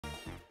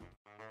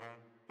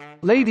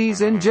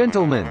Ladies and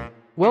gentlemen,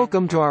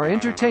 welcome to our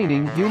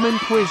entertaining human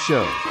quiz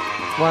show.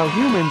 While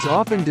humans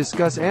often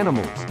discuss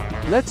animals,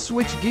 let's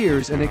switch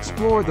gears and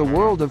explore the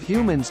world of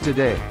humans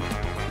today.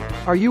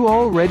 Are you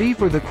all ready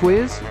for the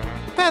quiz?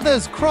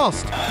 Feathers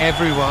crossed,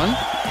 everyone.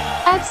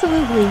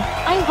 Absolutely,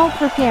 I'm all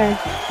prepared.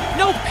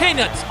 No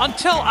peanuts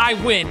until I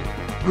win.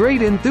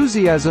 Great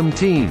enthusiasm,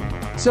 team.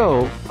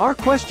 So, our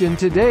question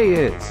today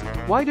is,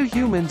 why do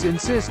humans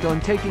insist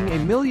on taking a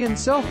million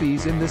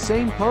selfies in the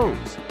same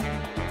pose?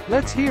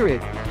 Let's hear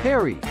it,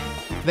 Harry.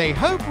 They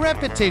hope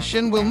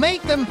repetition will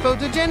make them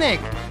photogenic.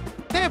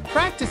 They're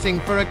practicing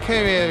for a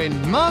career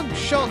in mug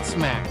shots,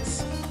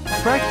 Max.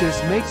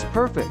 Practice makes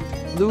perfect.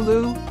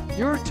 Lulu,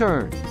 your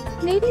turn.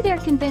 Maybe they're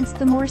convinced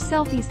the more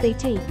selfies they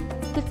take,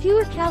 the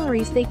fewer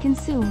calories they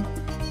consume.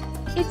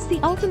 It's the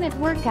ultimate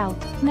workout,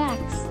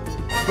 Max.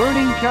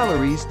 Burning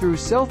calories through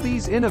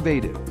selfies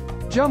innovative.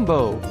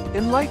 Jumbo,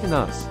 enlighten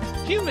us.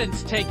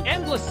 Humans take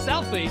endless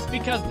selfies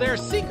because they're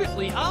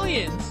secretly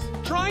aliens,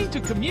 trying to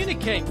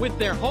communicate with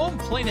their home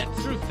planet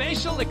through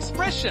facial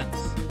expressions.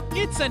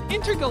 It's an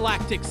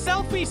intergalactic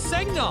selfie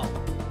signal.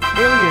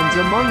 Aliens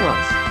among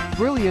us.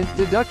 Brilliant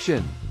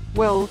deduction.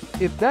 Well,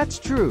 if that's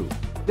true,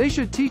 they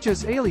should teach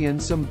us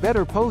aliens some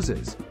better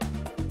poses.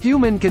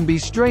 Human can be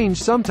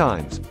strange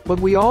sometimes, but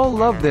we all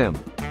love them.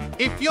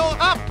 If you're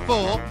up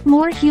for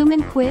More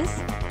human quiz?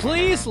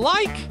 Please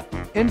like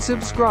And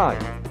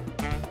subscribe.